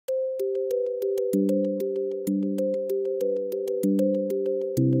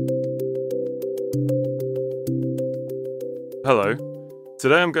Hello,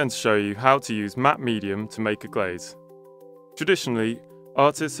 today I'm going to show you how to use matte medium to make a glaze. Traditionally,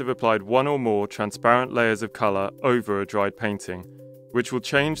 artists have applied one or more transparent layers of colour over a dried painting, which will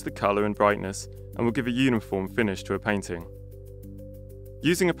change the colour and brightness and will give a uniform finish to a painting.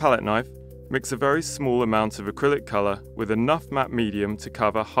 Using a palette knife, mix a very small amount of acrylic colour with enough matte medium to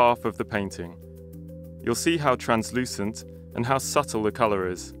cover half of the painting. You'll see how translucent and how subtle the colour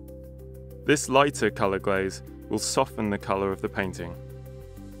is. This lighter colour glaze will soften the colour of the painting.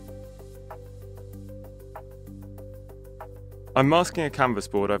 I'm masking a canvas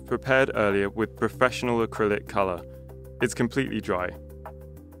board I've prepared earlier with Professional Acrylic colour. It's completely dry.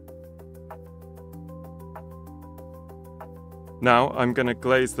 Now I'm going to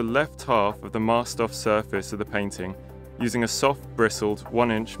glaze the left half of the masked off surface of the painting using a soft bristled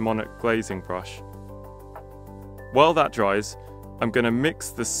 1-inch Monarch Glazing Brush. While that dries, I'm going to mix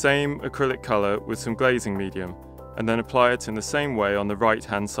the same acrylic colour with some glazing medium and then apply it in the same way on the right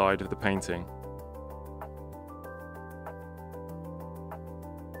hand side of the painting.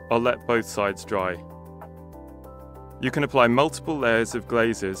 I'll let both sides dry. You can apply multiple layers of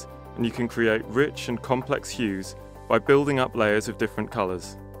glazes and you can create rich and complex hues by building up layers of different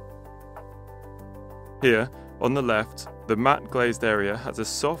colours. Here, on the left, the matte glazed area has a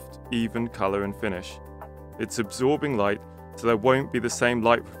soft, even colour and finish. It's absorbing light, so there won't be the same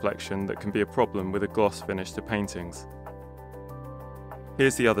light reflection that can be a problem with a gloss finish to paintings.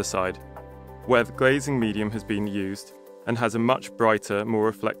 Here's the other side, where the glazing medium has been used and has a much brighter, more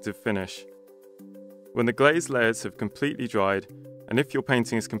reflective finish. When the glazed layers have completely dried, and if your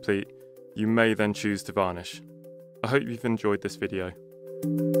painting is complete, you may then choose to varnish. I hope you've enjoyed this video.